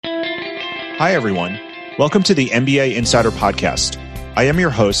Hi, everyone. Welcome to the MBA Insider Podcast. I am your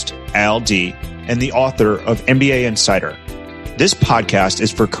host, Al D., and the author of MBA Insider. This podcast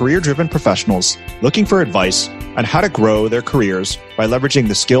is for career-driven professionals looking for advice on how to grow their careers by leveraging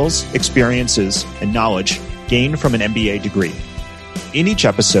the skills, experiences, and knowledge gained from an MBA degree. In each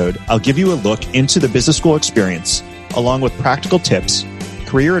episode, I'll give you a look into the business school experience, along with practical tips,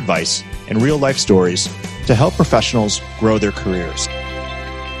 career advice, and real-life stories to help professionals grow their careers.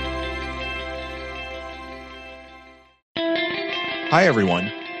 Hi, everyone.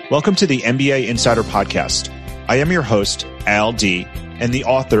 Welcome to the MBA Insider Podcast. I am your host, Al D., and the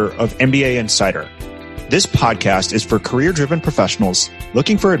author of MBA Insider. This podcast is for career-driven professionals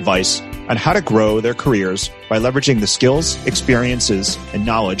looking for advice on how to grow their careers by leveraging the skills, experiences, and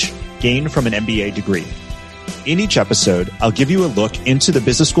knowledge gained from an MBA degree. In each episode, I'll give you a look into the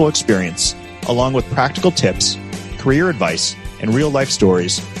business school experience, along with practical tips, career advice, and real-life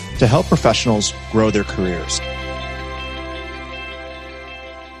stories to help professionals grow their careers.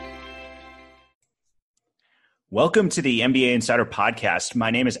 Welcome to the MBA Insider Podcast.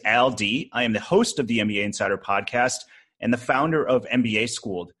 My name is Al D. I am the host of the MBA Insider Podcast and the founder of MBA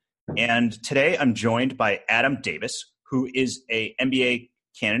Schooled. And today I'm joined by Adam Davis, who is a MBA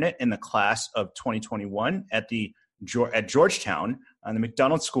candidate in the class of 2021 at Georgetown on the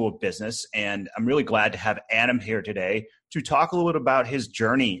McDonald School of Business. And I'm really glad to have Adam here today to talk a little bit about his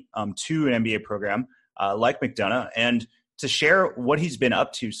journey to an MBA program like McDonough and to share what he's been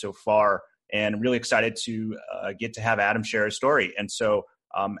up to so far. And I'm really excited to get to have Adam share his story. And so,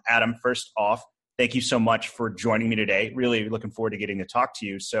 Adam, first off, thank you so much for joining me today. Really looking forward to getting to talk to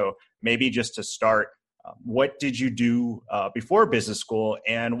you. So maybe just to start, what did you do before business school,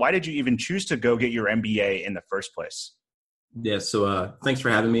 and why did you even choose to go get your MBA in the first place? Yeah, so thanks for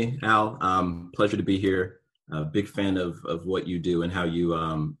having me, Al. Pleasure to be here. Big fan of what you do and how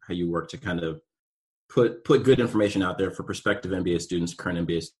you work to kind of put good information out there for prospective MBA students, current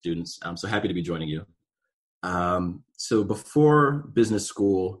MBA students. I'm so happy to be joining you. So before business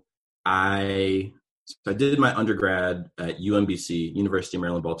school, I did my undergrad at UMBC, University of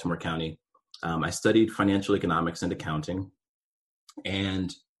Maryland, Baltimore County. I studied financial economics and accounting.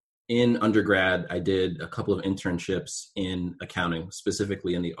 And in undergrad, I did a couple of internships in accounting,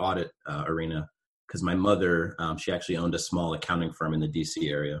 specifically in the audit arena, because my mother, she actually owned a small accounting firm in the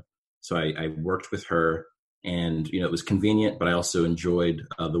DC area. So I worked with her, and it was convenient, but I also enjoyed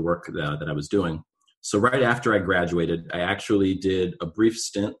the work that I was doing. So right after I graduated, I actually did a brief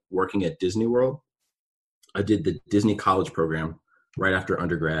stint working at Disney World. I did the Disney College program right after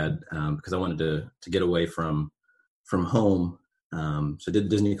undergrad because I wanted to get away from home. So I did the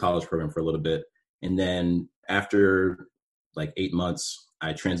Disney College program for a little bit, and then after like 8 months,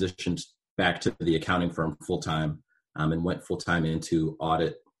 I transitioned back to the accounting firm full time and went full time into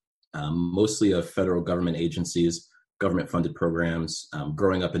audit. Mostly of federal government agencies, government-funded programs.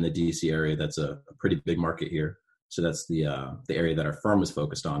 Growing up in the DC area, that's a pretty big market here. So that's the area that our firm was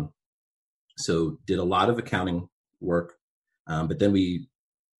focused on. So did a lot of accounting work, but then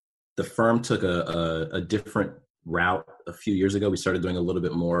the firm took a different route a few years ago. We started doing a little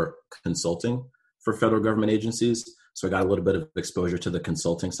bit more consulting for federal government agencies. So I got a little bit of exposure to the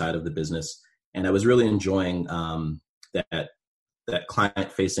consulting side of the business, and I was really enjoying that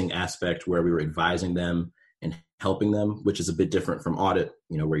client-facing aspect where we were advising them and helping them, which is a bit different from audit,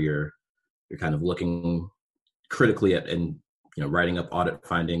 where you're kind of looking critically at and writing up audit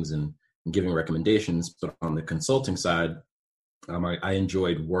findings and giving recommendations. But on the consulting side, I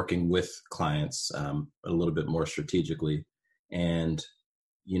enjoyed working with clients a little bit more strategically, and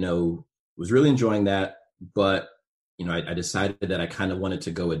was really enjoying that. But I decided that I kind of wanted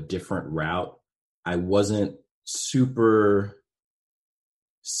to go a different route. I wasn't super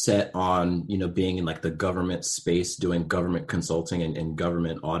set on being in like the government space doing government consulting and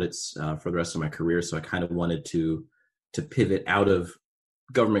government audits for the rest of my career. So I kind of wanted to pivot out of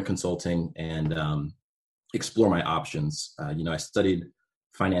government consulting and explore my options. I studied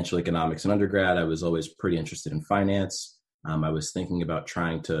financial economics in undergrad. I was always pretty interested in finance. I was thinking about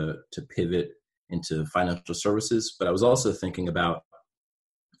trying to pivot into financial services, but I was also thinking about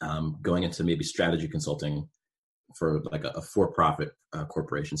going into maybe strategy consulting for like a for-profit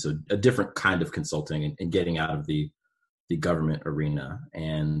corporation. So a different kind of consulting and getting out of the government arena.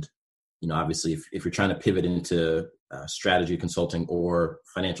 And, obviously if you're trying to pivot into strategy consulting or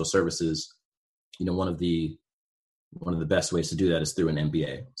financial services, one of the best ways to do that is through an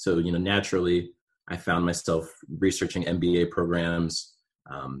MBA. So, naturally I found myself researching MBA programs,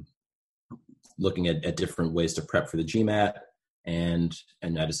 looking at different ways to prep for the GMAT. And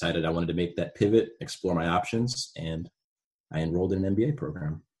I decided I wanted to make that pivot, explore my options, and I enrolled in an MBA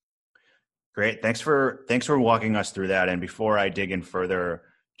program. Great. Thanks for walking us through that. And before I dig in further,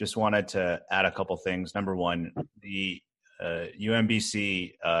 just wanted to add a couple things. Number one, the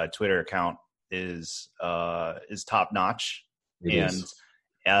UMBC Twitter account is top notch. It And is.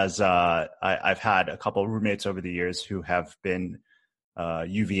 as I've had a couple of roommates over the years who have been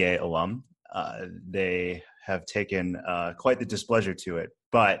UVA alum, they have taken quite the displeasure to it.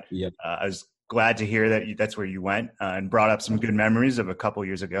 But Yep. I was glad to hear that that's where you went and brought up some good memories of a couple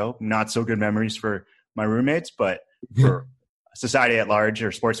years ago. Not so good memories for my roommates, but for society at large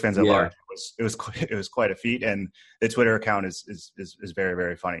or sports fans at large, it was quite a feat. And the Twitter account is very,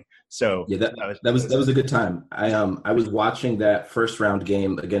 very funny. So Yeah, that was a good time. I was watching that first round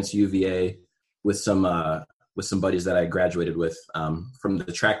game against UVA with some buddies that I graduated with from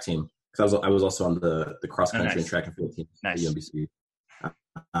the track team, because I was also on the cross country and track and field team at UMBC.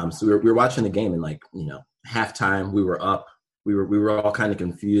 So we were watching the game, and halftime we were up. We were all kind of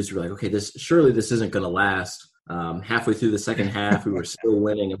confused. We were like, okay, this isn't going to last. Halfway through the second half, we were still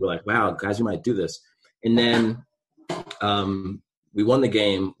winning, and we're like, wow, guys, we might do this. And then we won the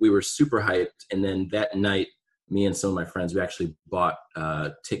game. We were super hyped. And then that night, me and some of my friends, we actually bought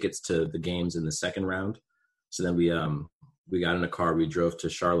tickets to the games in the second round. So then we got in a car. We drove to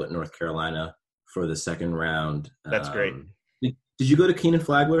Charlotte, North Carolina for the second round. That's great. Did you go to Keenan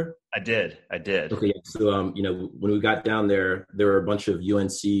Flagler? I did. Okay, so when we got down there were a bunch of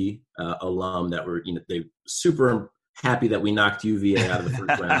UNC alum that were they super happy that we knocked UVA out of the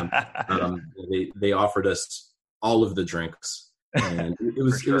first round. They offered us all of the drinks, and it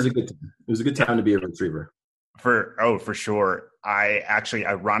was a good time to be a retriever. For sure. I actually,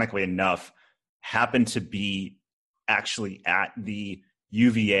 ironically enough, happened to be actually at the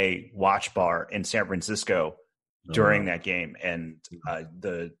UVA watch bar in San Francisco during that game, and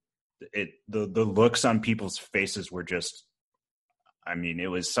the looks on people's faces were just, it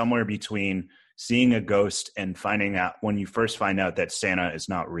was somewhere between seeing a ghost and finding out, when you first find out that Santa is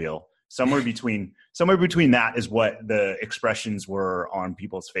not real. Somewhere between that is what the expressions were on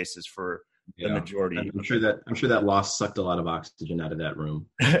people's faces for the majority. I'm sure that loss sucked a lot of oxygen out of that room.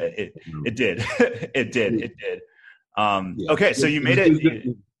 It did. It did. Okay, so you made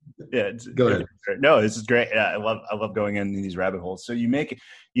it. Yeah, go ahead. No, this is great. I love going in these rabbit holes. So you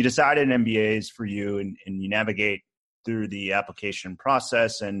decided MBAs for you, and you navigate through the application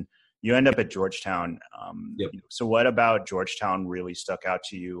process, and you end up at Georgetown. So what about Georgetown really stuck out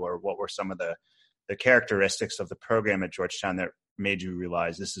to you, or what were some of the characteristics of the program at Georgetown that made you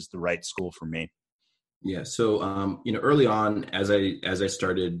realize this is the right school for me? Yeah. So early on, as I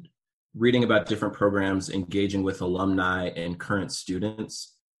started reading about different programs, engaging with alumni and current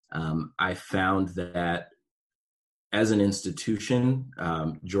students, I found that as an institution,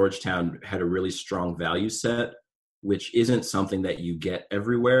 Georgetown had a really strong value set, which isn't something that you get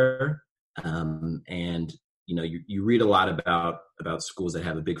everywhere. And you read a lot about schools that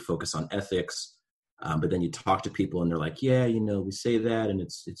have a big focus on ethics, but then you talk to people and they're like, yeah, we say that, and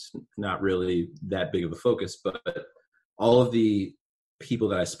it's not really that big of a focus. But all of the people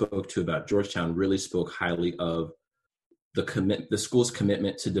that I spoke to about Georgetown really spoke highly of the school's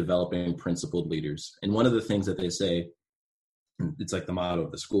commitment to developing principled leaders. And one of the things that they say, it's like the motto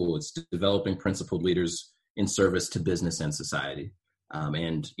of the school, it's developing principled leaders in service to business and society.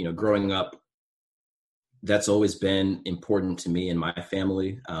 And growing up, that's always been important to me and my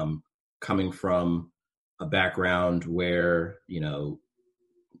family. Coming from a background where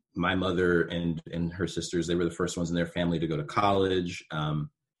my mother and her sisters, they were the first ones in their family to go to college.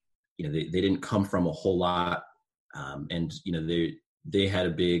 They didn't come from a whole lot. And they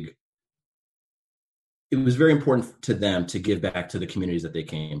had it was very important to them to give back to the communities that they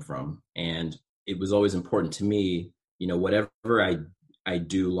came from. And it was always important to me, whatever I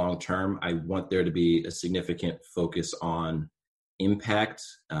do long term, I want there to be a significant focus on impact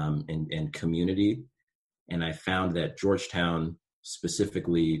and community. And I found that Georgetown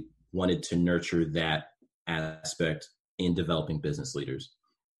specifically wanted to nurture that aspect in developing business leaders.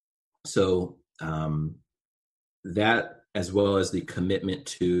 So that, as well as the commitment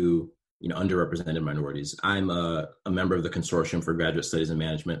to underrepresented minorities. I'm a member of the Consortium for Graduate Studies and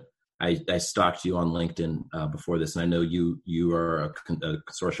Management. I stalked you on LinkedIn before this, and I know you are a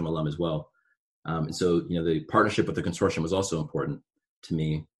consortium alum as well. And so the partnership with the consortium was also important to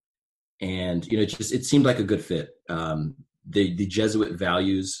me, and it seemed like a good fit. The Jesuit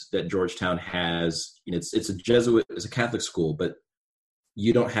values that Georgetown has, it's a Catholic school, but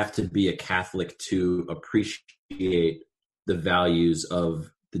you don't have to be a Catholic to appreciate the values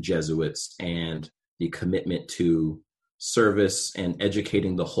of the Jesuits and the commitment to service and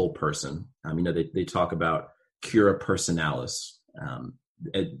educating the whole person. They talk about cura personalis,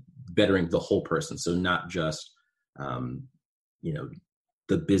 bettering the whole person. So not just,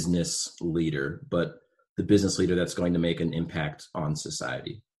 the business leader, but the business leader that's going to make an impact on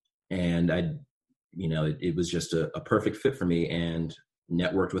society. And it was just a perfect fit for me, and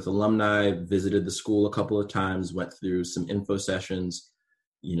networked with alumni, visited the school a couple of times, went through some info sessions,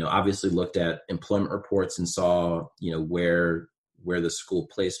 obviously looked at employment reports and saw, where the school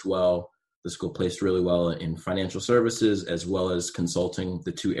placed well. The school placed really well in financial services as well as consulting,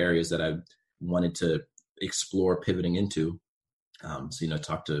 the two areas that I wanted to explore pivoting into.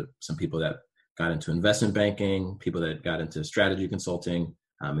 Talked to some people that got into investment banking, people that got into strategy consulting,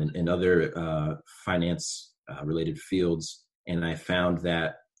 and other finance related fields. And I found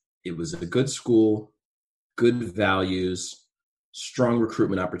that it was a good school, good values, strong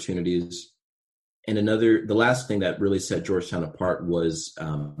recruitment opportunities. And the last thing that really set Georgetown apart was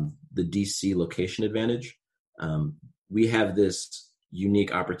the DC location advantage. We have this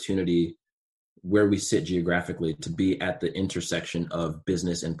unique opportunity where we sit geographically to be at the intersection of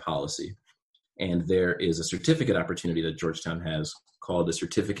business and policy. And there is a certificate opportunity that Georgetown has called the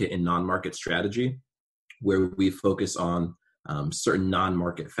Certificate in Non-Market Strategy, where we focus on certain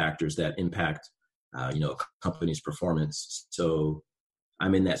non-market factors that impact a company's performance. So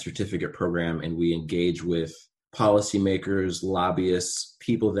I'm in that certificate program, and we engage with policymakers, lobbyists,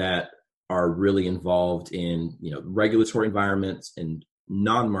 people that are really involved in regulatory environments and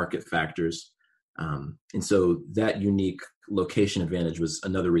non-market factors. And so that unique location advantage was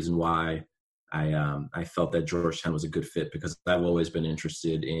another reason why I felt that Georgetown was a good fit, because I've always been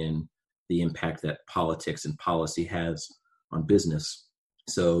interested in the impact that politics and policy has on business.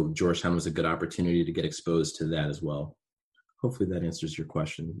 So Georgetown was a good opportunity to get exposed to that as well. Hopefully that answers your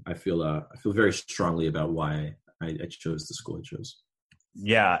question. I feel very strongly about why I chose the school I chose.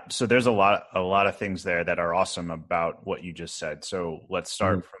 Yeah. So there's a lot of things there that are awesome about what you just said. So let's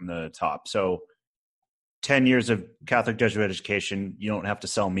start from the top. So 10 years of Catholic Jesuit education, you don't have to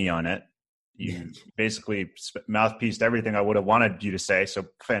sell me on it. You basically mouthpieced everything I would have wanted you to say. So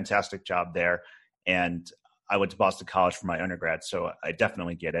fantastic job there. And I went to Boston College for my undergrad, so I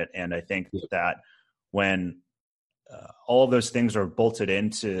definitely get it. And I think that when all of those things are bolted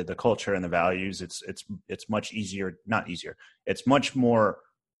into the culture and the values, it's much easier, not easier. It's much more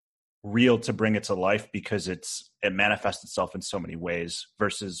real to bring it to life, because it manifests itself in so many ways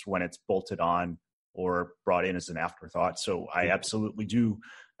versus when it's bolted on or brought in as an afterthought. So I absolutely do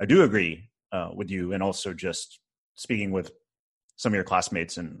agree with you. And also just speaking with some of your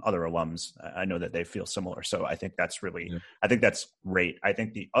classmates and other alums, I know that they feel similar. So I think that's I think that's great. I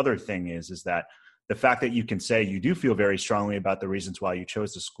think the other thing is that the fact that you can say you do feel very strongly about the reasons why you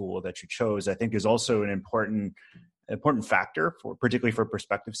chose the school that you chose, I think is also an important factor particularly for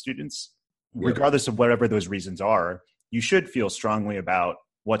prospective students, regardless of whatever those reasons are. You should feel strongly about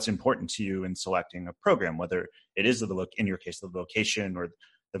what's important to you in selecting a program, whether it is in your case, the location or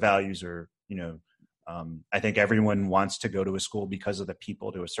the values, or, I think everyone wants to go to a school because of the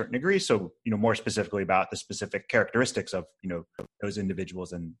people to a certain degree. So, more specifically about the specific characteristics of, those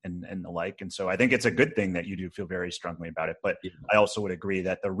individuals and the like. And so I think it's a good thing that you do feel very strongly about it. But I also would agree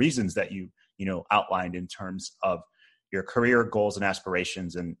that the reasons that you outlined in terms of your career goals and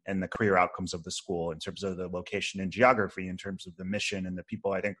aspirations and the career outcomes of the school, in terms of the location and geography, in terms of the mission and the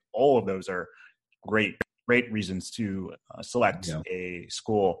people, I think all of those are great reasons to select a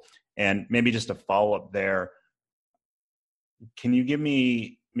school. And maybe just a follow up there, can you give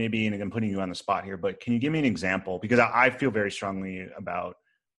me and I'm putting you on the spot here, but can you give me an example? Because I feel very strongly about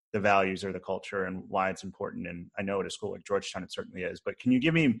the values or the culture and why it's important. And I know at a school like Georgetown, it certainly is, but can you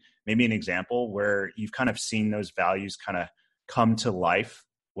give me maybe an example where you've kind of seen those values kind of come to life,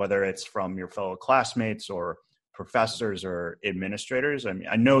 whether it's from your fellow classmates or professors or administrators? I mean,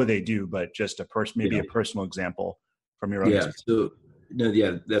 I know they do, but just a personal example from your own experience.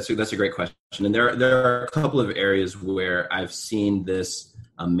 That's a great question. And there are a couple of areas where I've seen this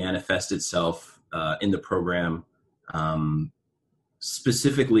manifest itself in the program,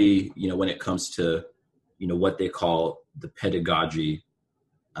 specifically, when it comes to, what they call the pedagogy.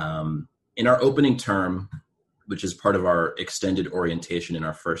 In our opening term, which is part of our extended orientation in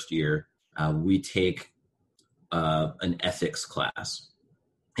our first year, we take an ethics class.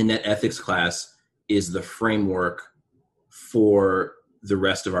 And that ethics class is the framework for the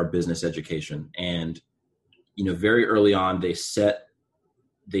rest of our business education. And, very early on, they set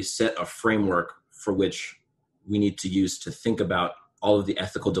a framework for which we need to use to think about all of the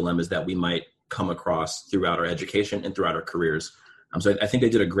ethical dilemmas that we might come across throughout our education and throughout our careers. So I think they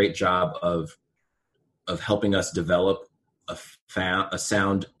did a great job of helping us develop a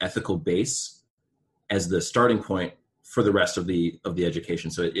sound ethical base as the starting point for the rest of the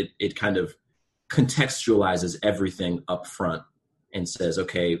education. So it kind of contextualizes everything up front and says,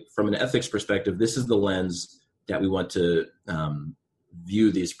 okay, from an ethics perspective, this is the lens that we want to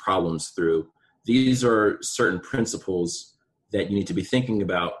view these problems through. These are certain principles that you need to be thinking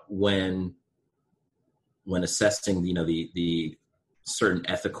about when assessing, the certain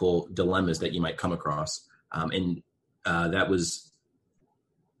ethical dilemmas that you might come across. And that was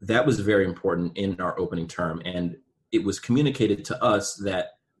very important in our opening term. And it was communicated to us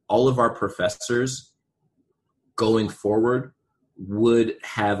that all of our professors going forward would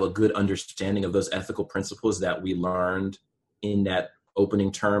have a good understanding of those ethical principles that we learned in that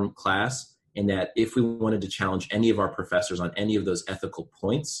opening term class. And that if we wanted to challenge any of our professors on any of those ethical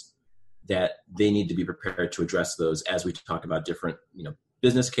points, that they need to be prepared to address those as we talk about different,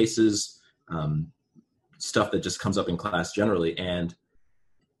 business cases, stuff that just comes up in class generally. And,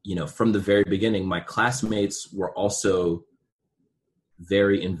 from the very beginning, my classmates were also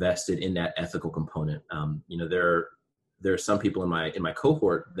very invested in that ethical component. There are some people in my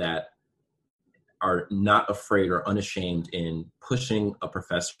cohort that are not afraid or unashamed in pushing a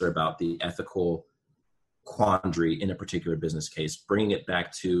professor about the ethical quandary in a particular business case, bringing it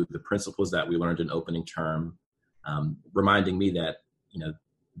back to the principles that we learned in opening term, reminding me that,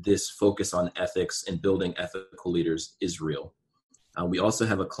 this focus on ethics and building ethical leaders is real. We also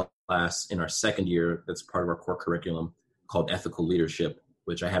have a class in our second year that's part of our core curriculum called Ethical Leadership,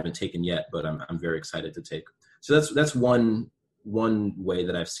 which I haven't taken yet, but I'm very excited to take. So that's one way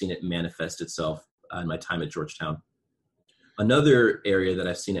that I've seen it manifest itself in my time at Georgetown. Another area that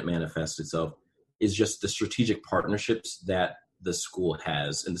I've seen it manifest itself is just the strategic partnerships that the school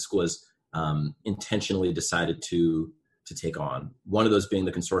has, and the school has intentionally decided to take on. One of those being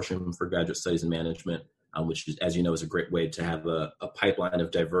the Consortium for Graduate Studies and Management, which, as you know, is a great way to have a pipeline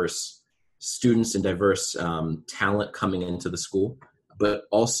of diverse students and diverse talent coming into the school, but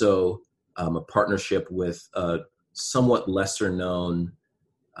also a partnership with a somewhat lesser known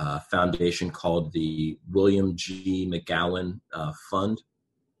foundation called the William G. McGowan Fund.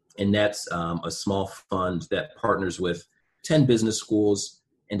 And that's a small fund that partners with 10 business schools.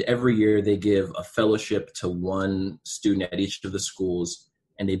 And every year they give a fellowship to one student at each of the schools.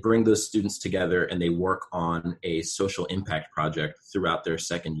 And they bring those students together and they work on a social impact project throughout their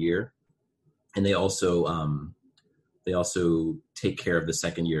second year. And they also take care of the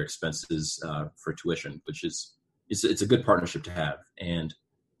second year expenses for tuition, which it's a good partnership to have. And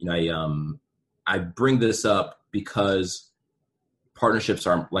I bring this up because partnerships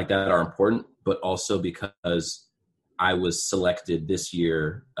are important, but also because I was selected this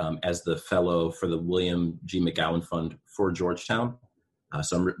year as the fellow for the William G. McGowan Fund for Georgetown.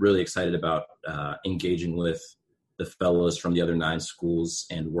 So I'm really excited about engaging with the fellows from the other 9 schools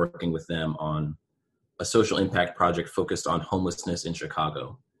and working with them on a social impact project focused on homelessness in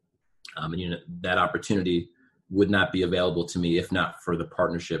Chicago. And that opportunity would not be available to me if not for the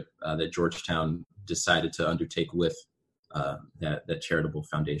partnership that Georgetown decided to undertake with that charitable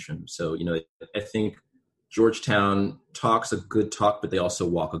foundation. So, I think Georgetown talks a good talk, but they also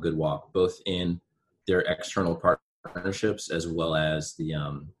walk a good walk, both in their external partnerships as well as the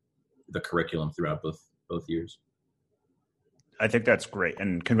curriculum throughout both years. I think that's great,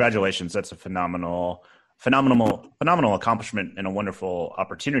 and congratulations. That's a phenomenal accomplishment and a wonderful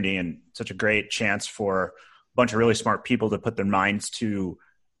opportunity, and such a great chance for a bunch of really smart people to put their minds to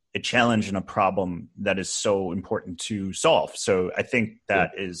a challenge and a problem that is so important to solve. So I think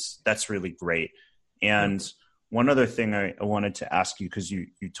that's really great. And one other thing I wanted to ask you, because you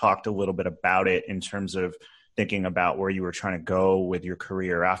talked a little bit about it in terms of thinking about where you were trying to go with your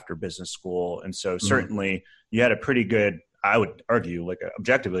career after business school. And so certainly you had a pretty good, I would argue,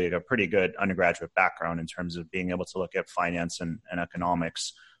 objectively, a pretty good undergraduate background in terms of being able to look at finance and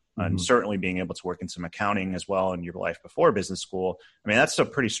economics, and certainly being able to work in some accounting as well in your life before business school. I mean, that's a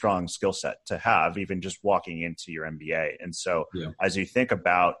pretty strong skill set to have, even just walking into your MBA. And so as you think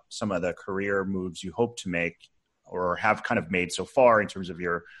about some of the career moves you hope to make or have kind of made so far in terms of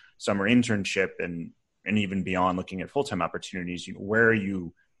your summer internship and even beyond looking at full-time opportunities, where are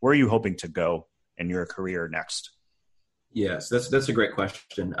you hoping to go in your career next? Yes, that's a great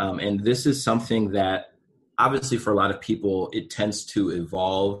question. And this is something that obviously for a lot of people, it tends to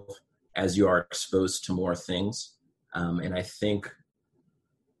evolve as you are exposed to more things. And I think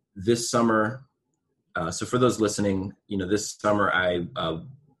this summer, so for those listening, this summer I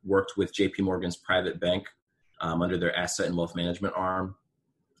worked with JP Morgan's private bank under their asset and wealth management arm.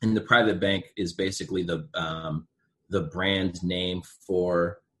 And the private bank is basically the brand name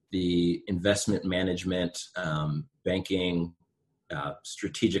for the investment management, banking,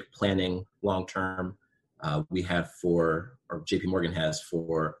 strategic planning, long-term we have for, or JP Morgan has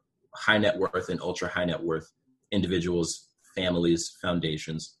for high net worth and ultra high net worth individuals, families,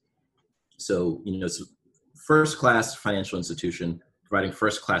 foundations. So, it's a first class financial institution providing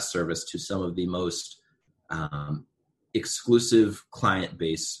first class service to some of the most exclusive client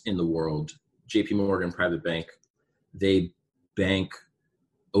base in the world. JP Morgan Private Bank, they bank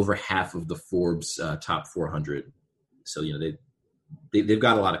over half of the Forbes top 400. So, they've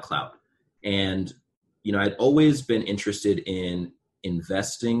got a lot of clout. And, I'd always been interested in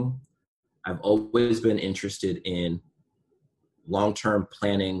investing. I've always been interested in long-term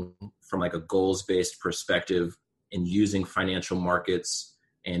planning from like a goals-based perspective and using financial markets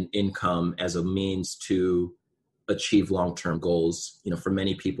and income as a means to achieve long-term goals. For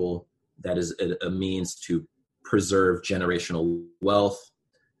many people, that is a means to preserve generational wealth.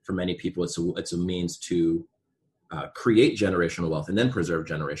 For many people, it's a means to create generational wealth and then preserve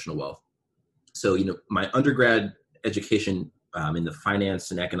generational wealth. So, my undergrad education in the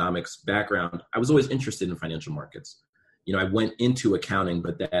finance and economics background, I was always interested in financial markets. I went into accounting,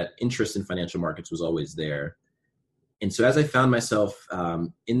 but that interest in financial markets was always there. And so as I found myself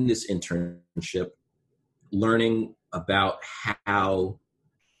in this internship, learning about how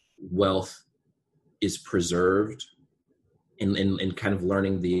wealth is preserved and kind of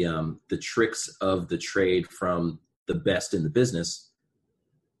learning the tricks of the trade from the best in the business,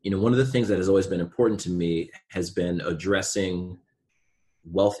 one of the things that has always been important to me has been addressing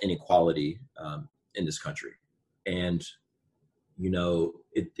wealth inequality in this country. And,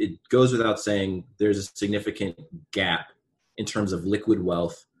 it goes without saying there's a significant gap in terms of liquid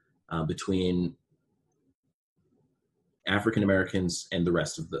wealth between African Americans and the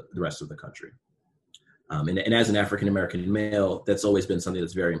rest of the country. And as an African American male, that's always been something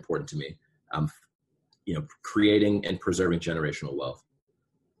that's very important to me. Creating and preserving generational wealth.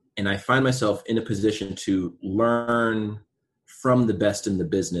 And I find myself in a position to learn from the best in the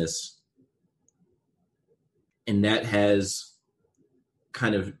business. And that has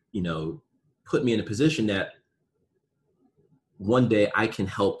kind of, put me in a position that one day I can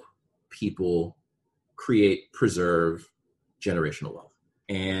help people preserve generational wealth.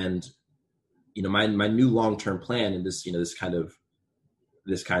 And, my new long-term plan, and this kind of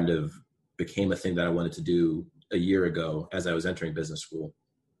became a thing that I wanted to do a year ago as I was entering business school,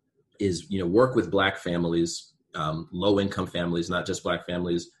 is, work with Black families, low-income families, not just Black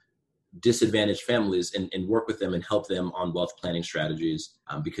families, disadvantaged families, and work with them and help them on wealth planning strategies,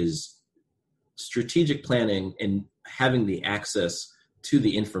 because strategic planning and having the access to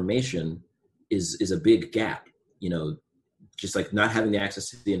the information is a big gap. Just like not having the access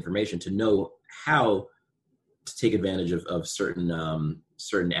to the information to know how to take advantage of certain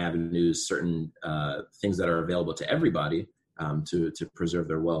avenues, certain things that are available to everybody to preserve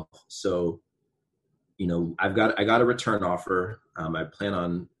their wealth. So, I got a return offer. I plan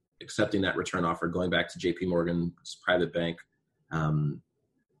on accepting that return offer, going back to JP Morgan's private bank.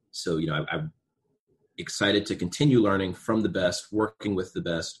 So, I'm excited to continue learning from the best, working with the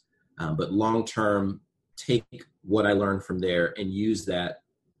best, but long-term, take what I learned from there and use that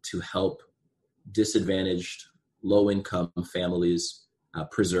to help disadvantaged, low-income families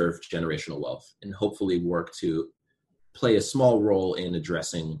preserve generational wealth, and hopefully work to play a small role in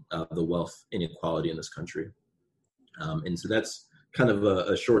addressing the wealth inequality in this country. And so that's kind of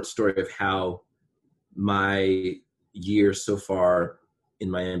a short story of how my year so far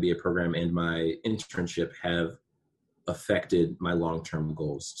in my MBA program and my internship have affected my long-term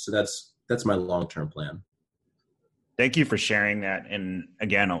goals. So that's my long-term plan. Thank you for sharing that. And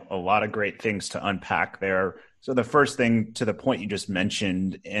again, a lot of great things to unpack there. So the first thing, to the point you just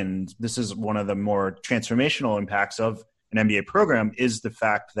mentioned, and this is one of the more transformational impacts of an MBA program, is the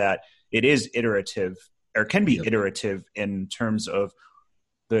fact that it is iterative, or can be iterative, in terms of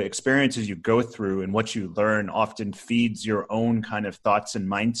the experiences you go through, and what you learn often feeds your own kind of thoughts and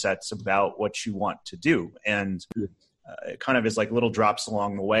mindsets about what you want to do. And it kind of is like little drops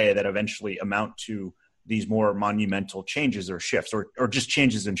along the way that eventually amount to these more monumental changes or shifts, or just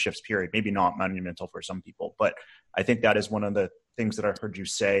changes and shifts, period. Maybe not monumental for some people, but I think that is one of the things that I've heard you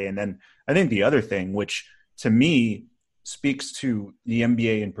say. And then I think the other thing, which to me speaks to the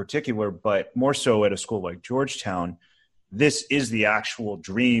MBA in particular, but more so at a school like Georgetown, this is the actual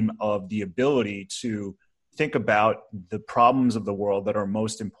dream of the ability to think about the problems of the world that are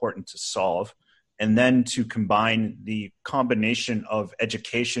most important to solve, and then to combine the combination of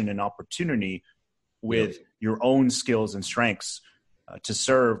education and opportunity with your own skills and strengths to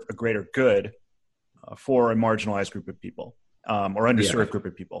serve a greater good for a marginalized group of people, or underserved group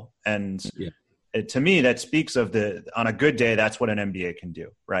of people. And to me, that speaks of on a good day, that's what an MBA can do,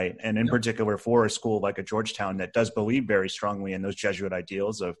 right? And in particular for a school like a Georgetown that does believe very strongly in those Jesuit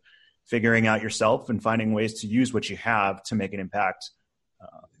ideals of figuring out yourself and finding ways to use what you have to make an impact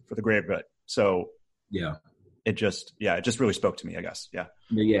for the greater good. So it just really spoke to me, I guess. Yeah.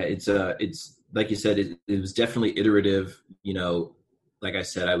 It's like you said, it was definitely iterative. Like I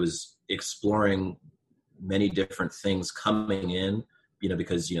said, I was exploring many different things coming in,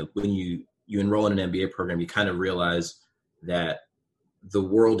 because, when you enroll in an MBA program, you kind of realize that the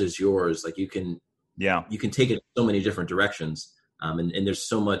world is yours. Like you can take it in so many different directions. And there's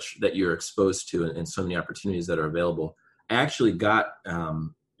so much that you're exposed to and so many opportunities that are available. I actually got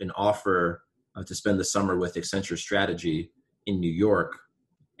an offer to spend the summer with Accenture Strategy in New York.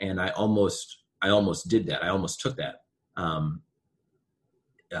 And I almost did that. I almost took that.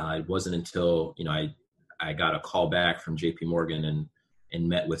 It wasn't until, I got a call back from JP Morgan and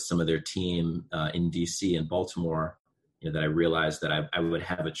met with some of their team in DC and Baltimore, that I realized that I would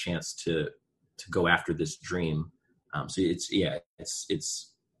have a chance to go after this dream. So it's the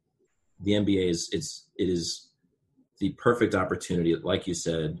MBA is the perfect opportunity. Like you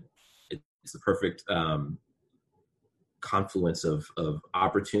said, it's the perfect confluence of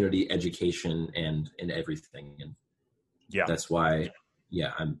opportunity, education, and everything. And that's why,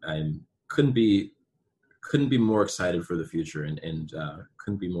 I'm couldn't be more excited for the future and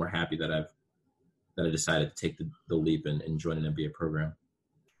couldn't be more happy that I decided to take the leap and join an MBA program.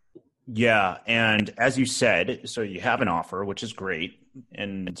 Yeah. And as you said, so you have an offer, which is great.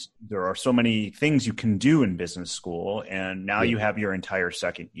 And there are so many things you can do in business school. And now you have your entire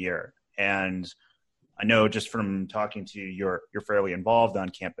second year. And I know just from talking to you, you're fairly involved on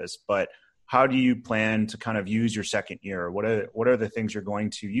campus, but how do you plan to kind of use your second year? What are the things you're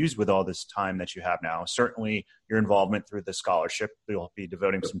going to use with all this time that you have now? Certainly your involvement through the scholarship, you'll be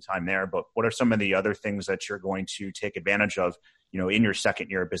devoting some time there, but what are some of the other things that you're going to take advantage of, in your second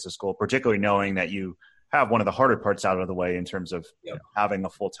year of business school, particularly knowing that you have one of the harder parts out of the way in terms of having a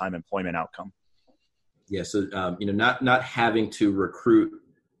full-time employment outcome? Yeah. So, not having to recruit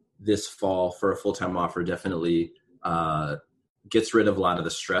this fall for a full-time offer definitely gets rid of a lot of the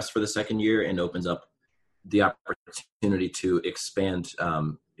stress for the second year and opens up the opportunity to expand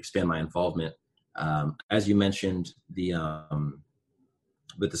my involvement. As you mentioned,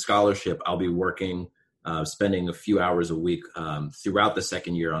 with the scholarship, I'll be working, spending a few hours a week throughout the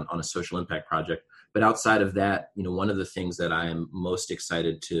second year on a social impact project. But outside of that, one of the things that I am most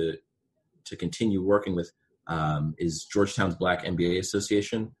excited to continue working with is Georgetown's Black MBA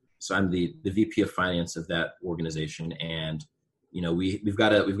Association. So I'm the VP of finance of that organization, and we've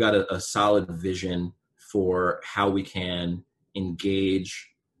got a solid vision for how we can engage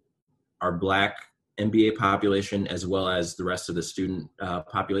our Black MBA population as well as the rest of the student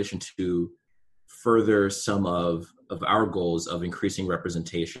population to further some of our goals of increasing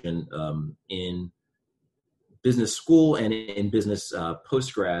representation in business school and in business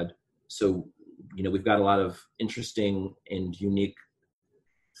post-grad. So, we've got a lot of interesting and unique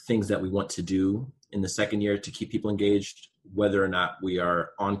things that we want to do in the second year to keep people engaged, whether or not we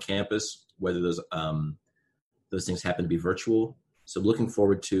are on campus, whether those things happen to be virtual. So looking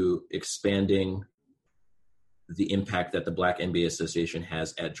forward to expanding the impact that the Black MBA Association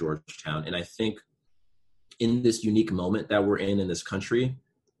has at Georgetown. And I think in this unique moment that we're in this country,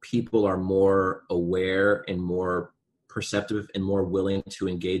 people are more aware and more perceptive and more willing to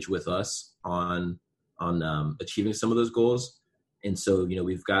engage with us on achieving some of those goals. And so,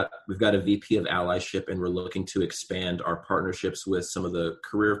 we've got a VP of allyship, and we're looking to expand our partnerships with some of the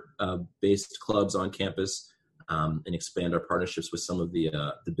career-based clubs on campus, and expand our partnerships with some of the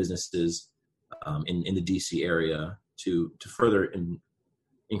businesses in the DC area to further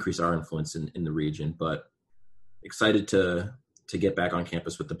increase our influence in the region. But excited to get back on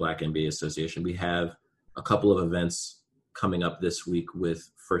campus with the Black MBA Association. We have a couple of events coming up this week with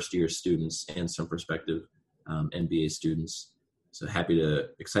first-year students and some prospective MBA students. So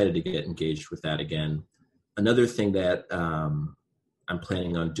excited to get engaged with that again. Another thing that I'm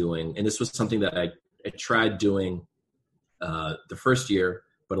planning on doing, and this was something that I tried doing the first year,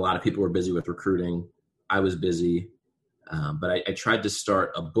 but a lot of people were busy with recruiting. I was busy, but I tried to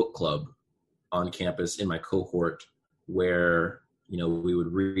start a book club on campus in my cohort where, we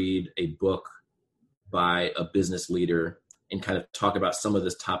would read a book by a business leader and kind of talk about some of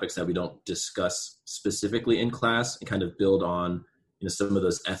the topics that we don't discuss specifically in class and kind of build on, some of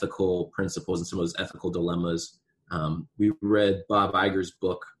those ethical principles and some of those ethical dilemmas. We read Bob Iger's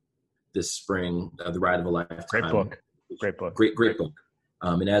book this spring, The Ride of a Lifetime. Great book. Great book.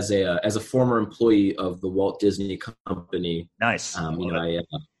 And as a former employee of the Walt Disney Company, nice.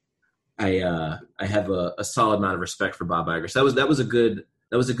 I have a solid amount of respect for Bob Iger. So that was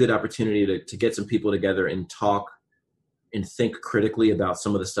a good opportunity to get some people together and talk and think critically about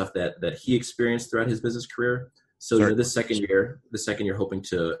some of the stuff that he experienced throughout his business career. So the second year, hoping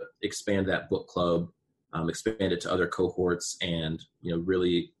to expand that book club, expand it to other cohorts, and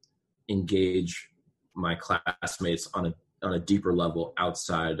really engage my classmates on a deeper level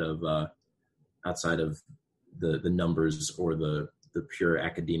outside of the numbers or the pure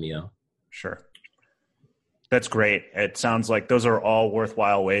academia. Sure. That's great. It sounds like those are all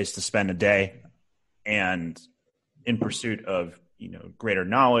worthwhile ways to spend a day, and in pursuit of, greater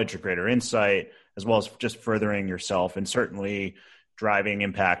knowledge or greater insight, as well as just furthering yourself and certainly driving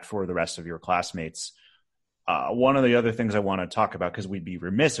impact for the rest of your classmates. One of the other things I want to talk about, because we'd be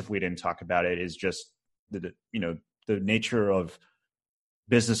remiss if we didn't talk about it, is just the nature of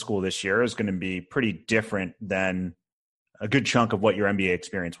business school this year is going to be pretty different than a good chunk of what your MBA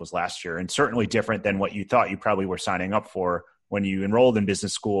experience was last year, and certainly different than what you thought you probably were signing up for when you enrolled in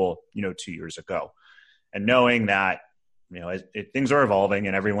business school, 2 years ago. And knowing that, things are evolving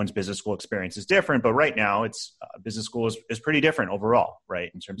and everyone's business school experience is different, but right now it's business school is pretty different overall,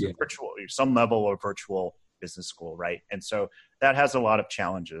 right? In terms of virtual, some level of virtual business school, right? And so that has a lot of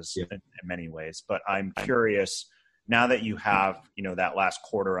challenges in many ways, but I'm curious, now that you have, that last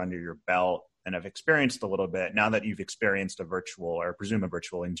quarter under your belt and have experienced a little bit, now that you've experienced a virtual, or presume a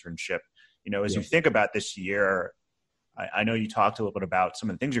virtual internship, as you think about this year, I know you talked a little bit about some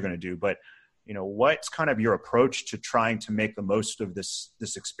of the things you're going to do, but what's kind of your approach to trying to make the most of this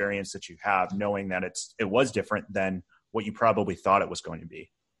experience that you have, knowing that it was different than what you probably thought it was going to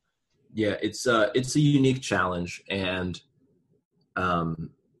be? Yeah, it's a unique challenge, and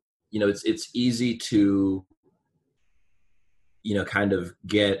it's easy to kind of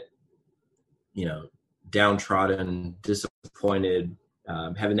get downtrodden, disappointed,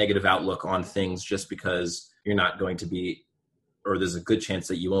 have a negative outlook on things just because you're not going to be, or there's a good chance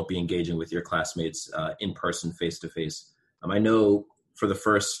that you won't be engaging with your classmates in person, face to face. I know for the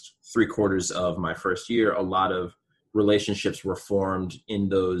first 3 quarters of my first year, a lot of relationships were formed in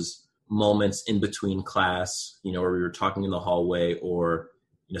those moments in between class, where we were talking in the hallway, or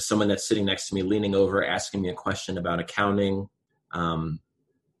someone that's sitting next to me leaning over asking me a question about accounting.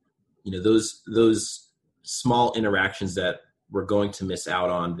 Those small interactions that we're going to miss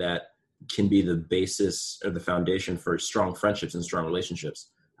out on, that can be the basis or the foundation for strong friendships and strong relationships.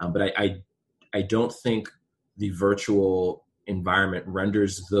 But I don't think the virtual environment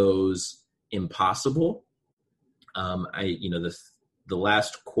renders those impossible. The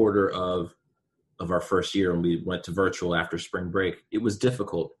last quarter of our first year, when we went to virtual after spring break, it was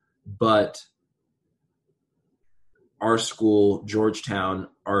difficult, but our school, Georgetown,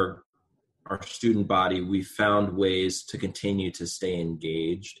 our student body, we found ways to continue to stay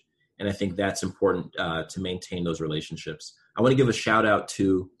engaged. And I think that's important to maintain those relationships. I want to give a shout out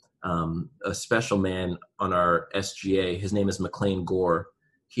to a special man on our SGA. His name is McLean Gore.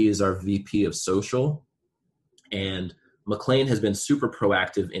 He is our VP of social. And McLean has been super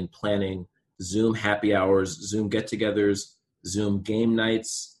proactive in planning Zoom happy hours, Zoom get-togethers, Zoom game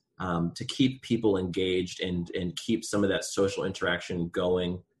nights, to keep people engaged and keep some of that social interaction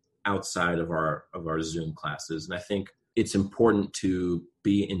going outside of our Zoom classes. And I think it's important to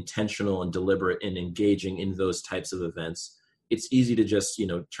be intentional and deliberate in engaging in those types of events. It's easy to just,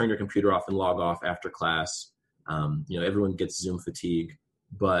 turn your computer off and log off after class. Everyone gets Zoom fatigue,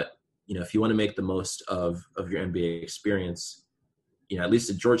 but if you want to make the most of your MBA experience, at least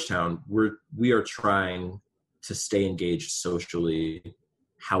at Georgetown, we are trying to stay engaged socially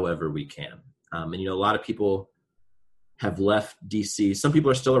however we can. And a lot of people have left DC. Some people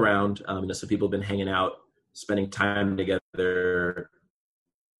are still around. Some people have been hanging out, spending time together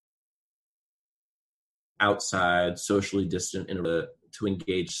outside, socially distant, to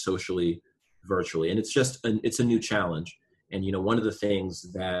engage socially virtually. And it's a new challenge. And one of the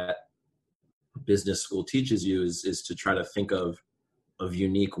things that business school teaches you is to try to think of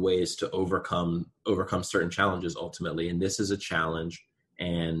unique ways to overcome certain challenges ultimately. And this is a challenge.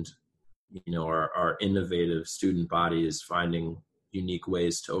 And our innovative student body is finding unique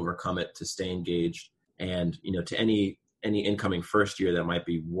ways to overcome it, to stay engaged. And to any incoming first year that might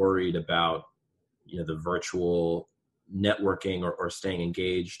be worried about the virtual networking or staying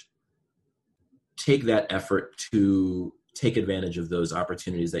engaged, take that effort to take advantage of those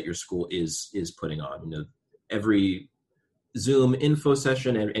opportunities that your school is putting on. Every Zoom info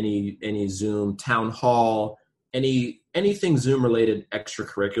session and any Zoom town hall, anything Zoom related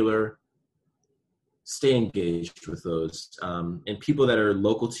extracurricular, stay engaged with those. And people that are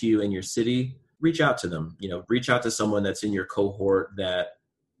local to you in your city, reach out to them. Reach out to someone that's in your cohort that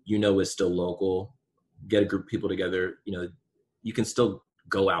is still local, get a group of people together, you can still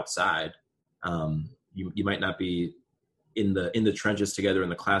go outside. You might not be in the trenches together in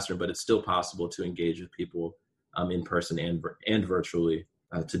the classroom, but it's still possible to engage with people in person and virtually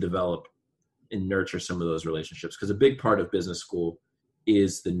to develop and nurture some of those relationships. Because a big part of business school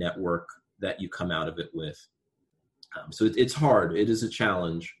is the network that you come out of it with. So it's hard. It is a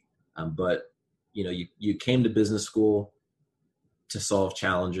challenge, but you came to business school to solve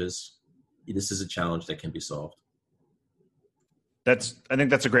challenges. This is a challenge that can be solved. I think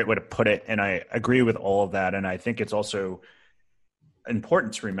that's a great way to put it. And I agree with all of that. And I think it's also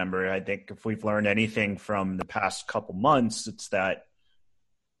important to remember, I think if we've learned anything from the past couple months, it's that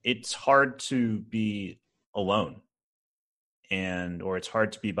it's hard to be alone or it's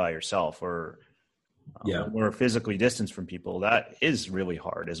hard to be by yourself or physically distanced from people. That is really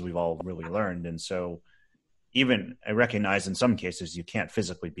hard, as we've all really learned. And so even I recognize in some cases you can't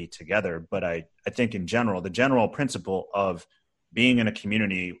physically be together, but I think in general, the general principle of being in a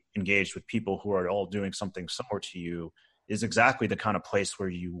community engaged with people who are all doing something similar to you is exactly the kind of place where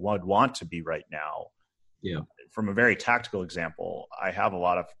you would want to be right now. Yeah. From a very tactical example, I have a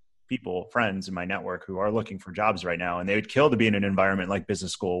lot of friends in my network who are looking for jobs right now, and they would kill to be in an environment like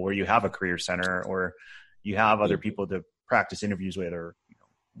business school where you have a career center or you have other people to practice interviews with or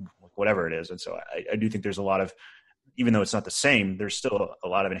whatever it is. And so I do think there's a lot of, even though it's not the same, there's still a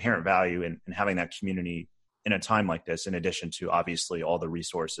lot of inherent value in having that community in a time like this, in addition to obviously all the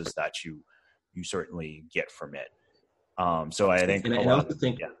resources that you certainly get from it. So I think, I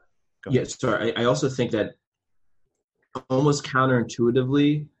also think that almost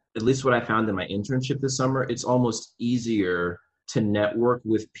counterintuitively, at least what I found in my internship this summer, it's almost easier to network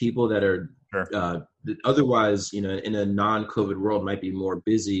with people that are that otherwise, in a non-COVID world might be more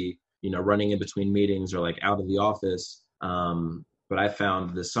busy, running in between meetings or like out of the office. But I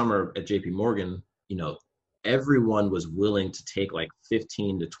found this summer at JP Morgan, everyone was willing to take like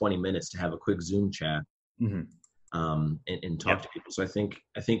 15 to 20 minutes to have a quick Zoom chat. Mm-hmm. And talk to people. So I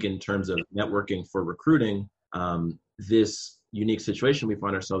think in terms of networking for recruiting, this unique situation we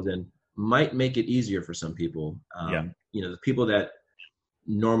find ourselves in might make it easier for some people. The people that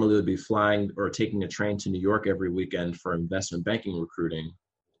normally would be flying or taking a train to New York every weekend for investment banking recruiting,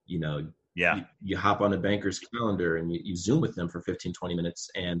 you hop on a banker's calendar and you Zoom with them for 15, 20 minutes,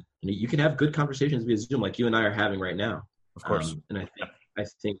 and you can have good conversations via Zoom like you and I are having right now. Of course. And I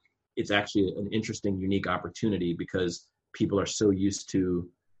think it's actually an interesting, unique opportunity because people are so used to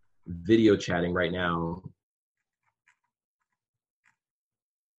video chatting right now.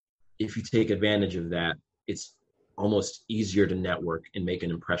 If you take advantage of that, it's almost easier to network and make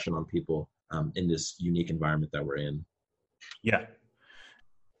an impression on people in this unique environment that we're in. Yeah.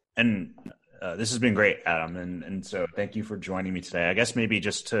 And this has been great, Adam. And so thank you for joining me today. I guess maybe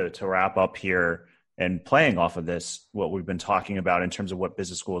just to wrap up here and playing off of this, what we've been talking about in terms of what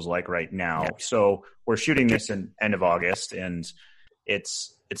business school is like right now. So we're shooting this in end of August, and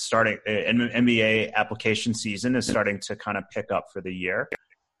it's starting, MBA application season is starting to kind of pick up for the year.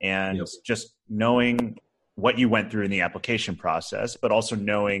 And just knowing what you went through in the application process, but also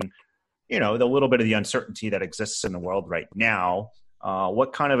knowing, the little bit of the uncertainty that exists in the world right now,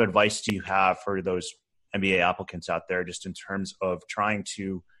 what kind of advice do you have for those MBA applicants out there, just in terms of trying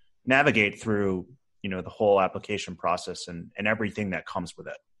to navigate through, the whole application process and everything that comes with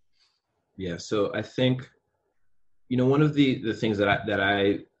it? Yeah. So I think, one of the things that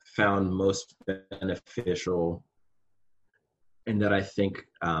I found most beneficial and that I think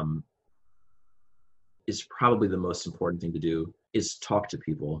is probably the most important thing to do is talk to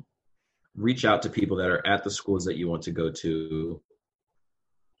people, reach out to people that are at the schools that you want to go to.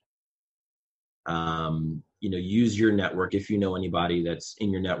 Use your network. If you know anybody that's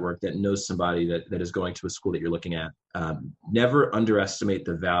in your network that knows somebody that is going to a school that you're looking at, never underestimate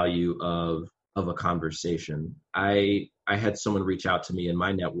the value of a conversation. I had someone reach out to me in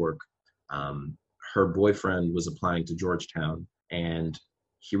my network. Her boyfriend was applying to Georgetown, and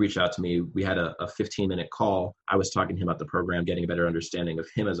he reached out to me. We had a 15-minute call. I was talking to him about the program, getting a better understanding of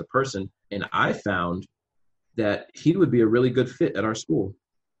him as a person. And I found that he would be a really good fit at our school.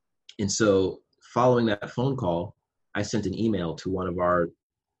 And so following that phone call, I sent an email to one of our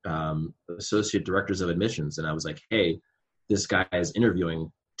associate directors of admissions. And I was like, hey, this guy is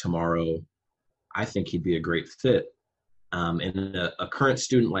interviewing tomorrow. I think he'd be a great fit. And a current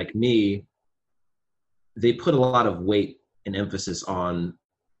student like me, they put a lot of weight and emphasis on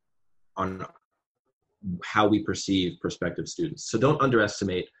how we perceive prospective students. So don't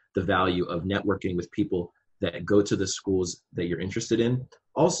underestimate the value of networking with people that go to the schools that you're interested in.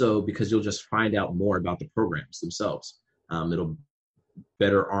 Also, because you'll just find out more about the programs themselves. It'll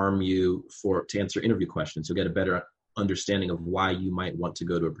better arm you to answer interview questions. You'll get a better understanding of why you might want to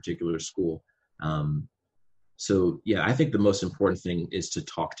go to a particular school. So yeah, I think the most important thing is to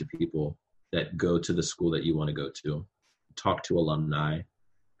talk to people that go to the school that you want to go to, talk to alumni,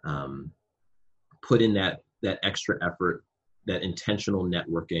 put in that extra effort, that intentional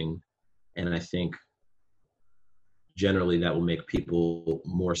networking. And I think generally that will make people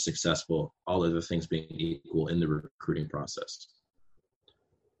more successful, all other things being equal, in the recruiting process.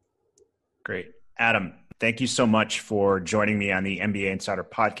 Great. Adam, thank you so much for joining me on the MBA Insider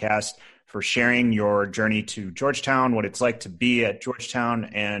podcast, for sharing your journey to Georgetown, what it's like to be at Georgetown,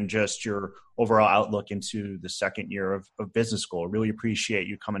 and just your overall outlook into the second year of business school. I really appreciate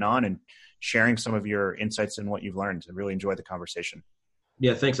you coming on and sharing some of your insights and what you've learned. I really enjoyed the conversation.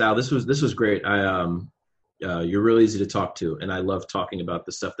 Yeah, thanks, Al. This was great. You're really easy to talk to, and I love talking about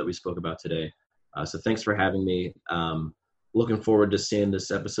the stuff that we spoke about today. So thanks for having me. Looking forward to seeing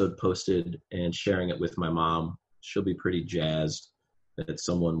this episode posted and sharing it with my mom. She'll be pretty jazzed that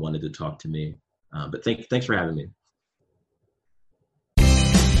someone wanted to talk to me. But thanks for having me.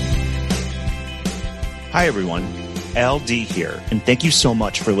 Hi, everyone. LD here, and thank you so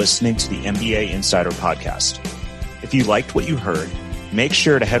much for listening to the MBA Insider podcast. If you liked what you heard, make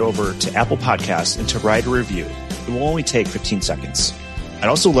sure to head over to Apple Podcasts and to write a review. It will only take 15 seconds. I'd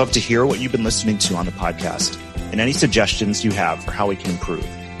also love to hear what you've been listening to on the podcast and any suggestions you have for how we can improve.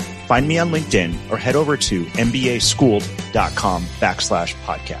 Find me on LinkedIn or head over to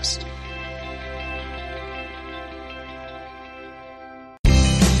mbaschooled.com/podcast.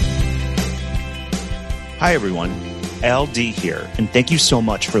 Hi, everyone. LD here, and thank you so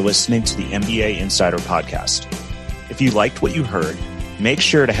much for listening to the MBA Insider podcast. If you liked what you heard, make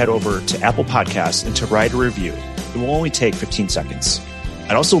sure to head over to Apple Podcasts and to write a review. It will only take 15 seconds.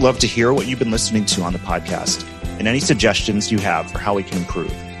 I'd also love to hear what you've been listening to on the podcast and any suggestions you have for how we can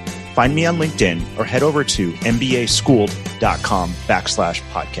improve. Find me on LinkedIn or head over to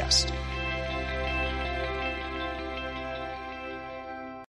mbaschooled.com/podcast.